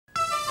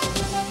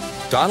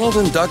Donald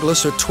and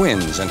Douglas are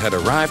twins and had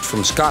arrived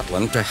from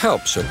Scotland to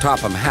help Sir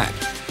Topham Hatt,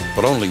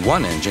 but only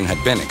one engine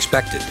had been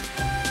expected.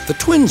 The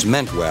twins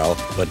meant well,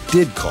 but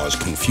did cause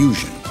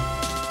confusion.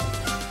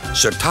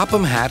 Sir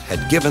Topham Hatt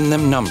had given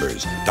them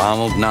numbers,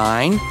 Donald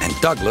 9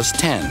 and Douglas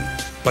 10,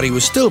 but he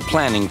was still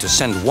planning to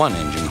send one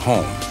engine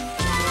home.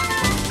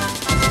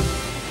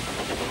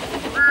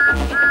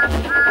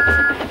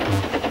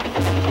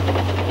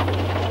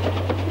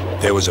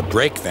 There was a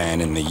brake van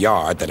in the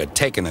yard that had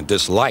taken a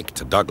dislike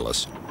to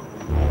Douglas.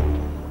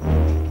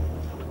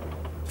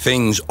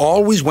 Things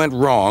always went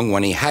wrong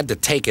when he had to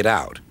take it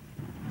out.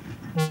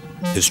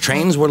 His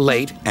trains were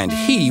late, and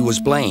he was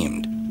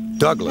blamed.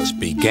 Douglas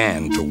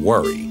began to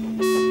worry.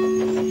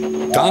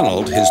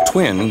 Donald, his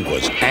twin,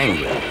 was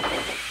angry.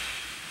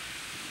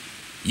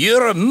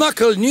 "You're a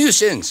muckle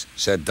nuisance,"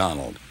 said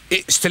Donald.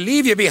 "It's to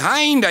leave you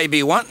behind I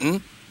be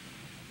wanting."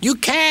 "You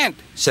can't,"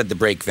 said the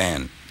brake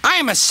van.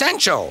 "I'm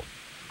essential."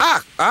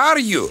 "Ah, are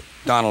you?"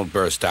 Donald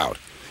burst out.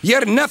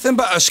 "You're nothing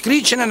but a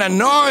screeching and a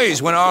noise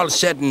when all's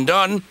said and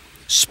done.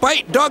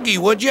 Spite doggy,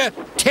 would you?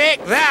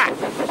 Take that!"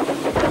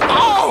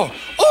 "Oh!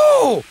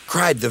 Oh!"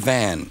 cried the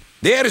van.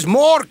 "There's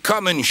more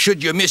coming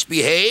should you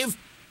misbehave."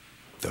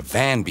 The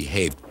van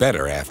behaved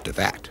better after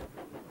that.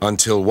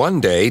 Until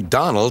one day,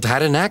 Donald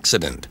had an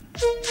accident.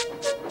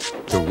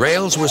 The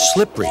rails were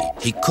slippery.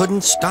 He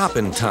couldn't stop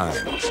in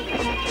time.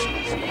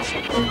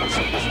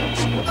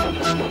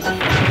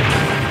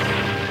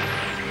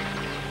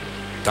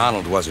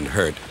 Donald wasn't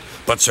hurt,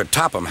 but Sir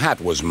Topham Hatt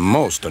was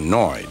most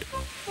annoyed.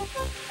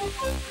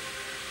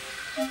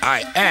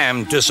 "I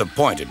am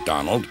disappointed,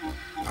 Donald.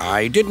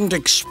 I didn't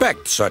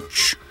expect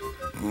such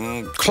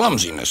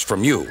clumsiness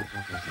from you.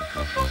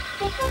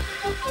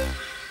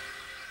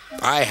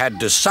 I had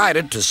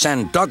decided to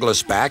send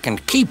Douglas back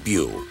and keep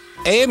you."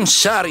 "I'm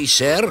sorry,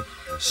 sir,"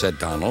 said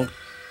Donald.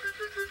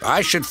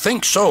 "I should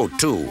think so,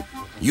 too.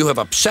 You have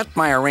upset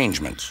my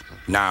arrangements.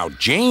 Now,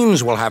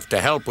 James will have to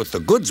help with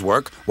the goods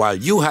work while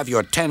you have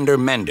your tender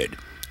mended.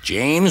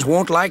 James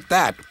won't like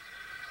that."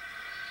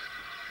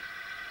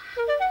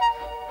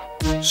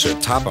 Sir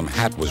Topham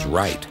Hatt was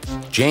right.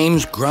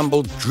 James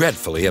grumbled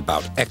dreadfully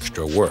about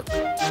extra work.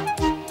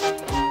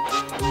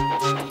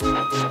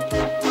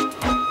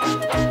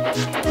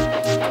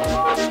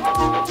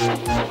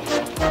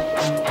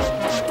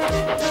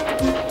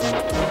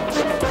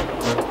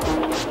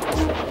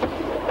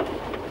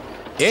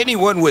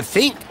 "Anyone would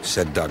think,"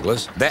 said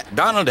Douglas, "that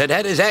Donald had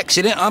had his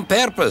accident on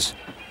purpose.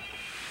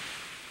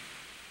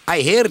 I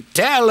hear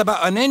tell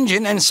about an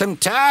engine and some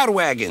tar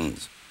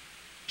wagons."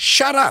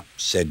 "Shut up,"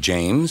 said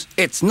James.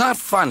 "It's not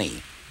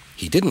funny."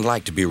 He didn't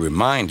like to be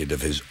reminded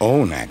of his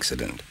own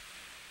accident.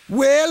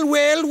 "Well,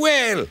 well,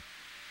 well.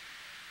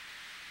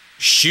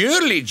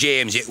 Surely,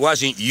 James, it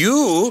wasn't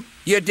you.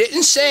 You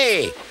didn't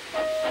say."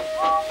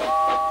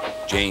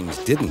 James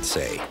didn't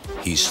say.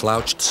 He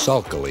slouched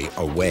sulkily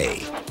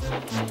away.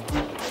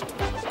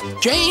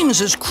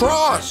 "James is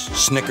cross,"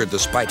 snickered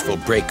the Spiteful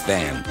Brake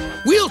van.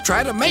 "We'll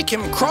try to make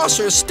him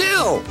crosser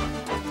still."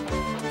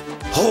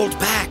 "Hold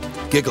back,"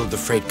 giggled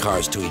the freight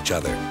cars to each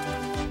other.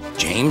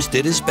 James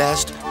did his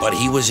best, but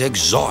he was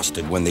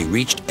exhausted when they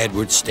reached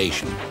Edward's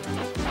station.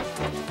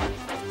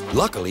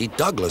 Luckily,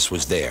 Douglas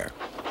was there.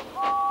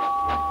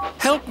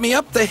 "Help me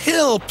up the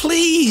hill,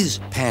 please,"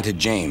 panted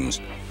James.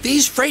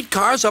 "These freight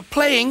cars are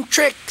playing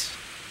tricks."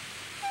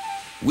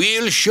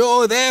 "We'll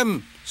show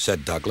them,"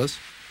 said Douglas.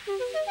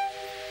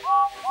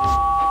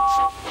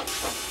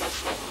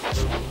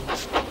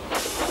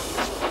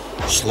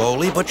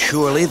 Slowly but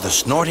surely, the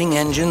snorting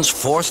engines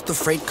forced the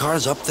freight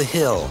cars up the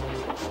hill.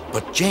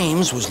 But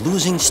James was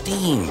losing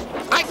steam.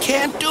 "I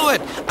can't do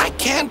it! I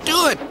can't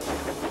do it!"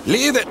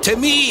 "Leave it to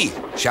me!"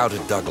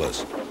 shouted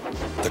Douglas.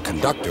 The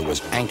conductor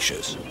was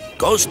anxious.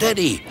 "Go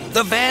steady!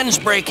 The van's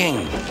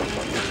breaking!"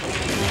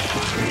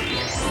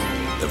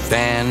 The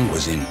van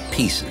was in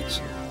pieces.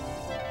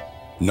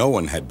 No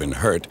one had been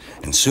hurt,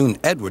 and soon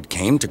Edward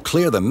came to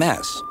clear the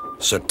mess.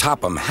 Sir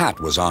Topham Hatt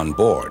was on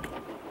board.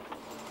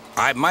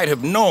 "I might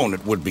have known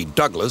it would be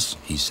Douglas,"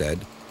 he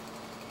said.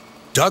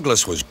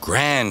 "Douglas was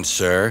grand,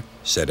 sir,"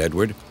 said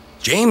Edward.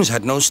 "James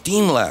had no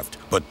steam left,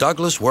 but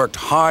Douglas worked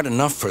hard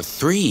enough for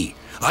 3.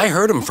 I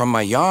heard him from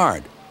my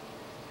yard."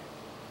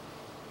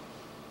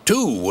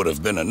 "2 would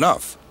have been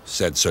enough,"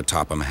 said Sir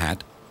Topham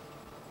Hatt.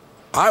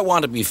 "I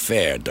want to be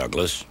fair,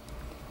 Douglas,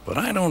 but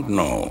I don't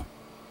know.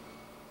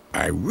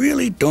 I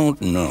really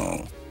don't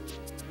know."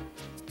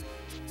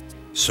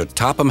 Sir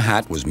Topham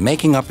Hatt was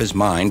making up his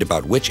mind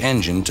about which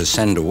engine to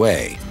send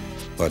away,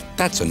 but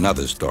that's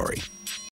another story.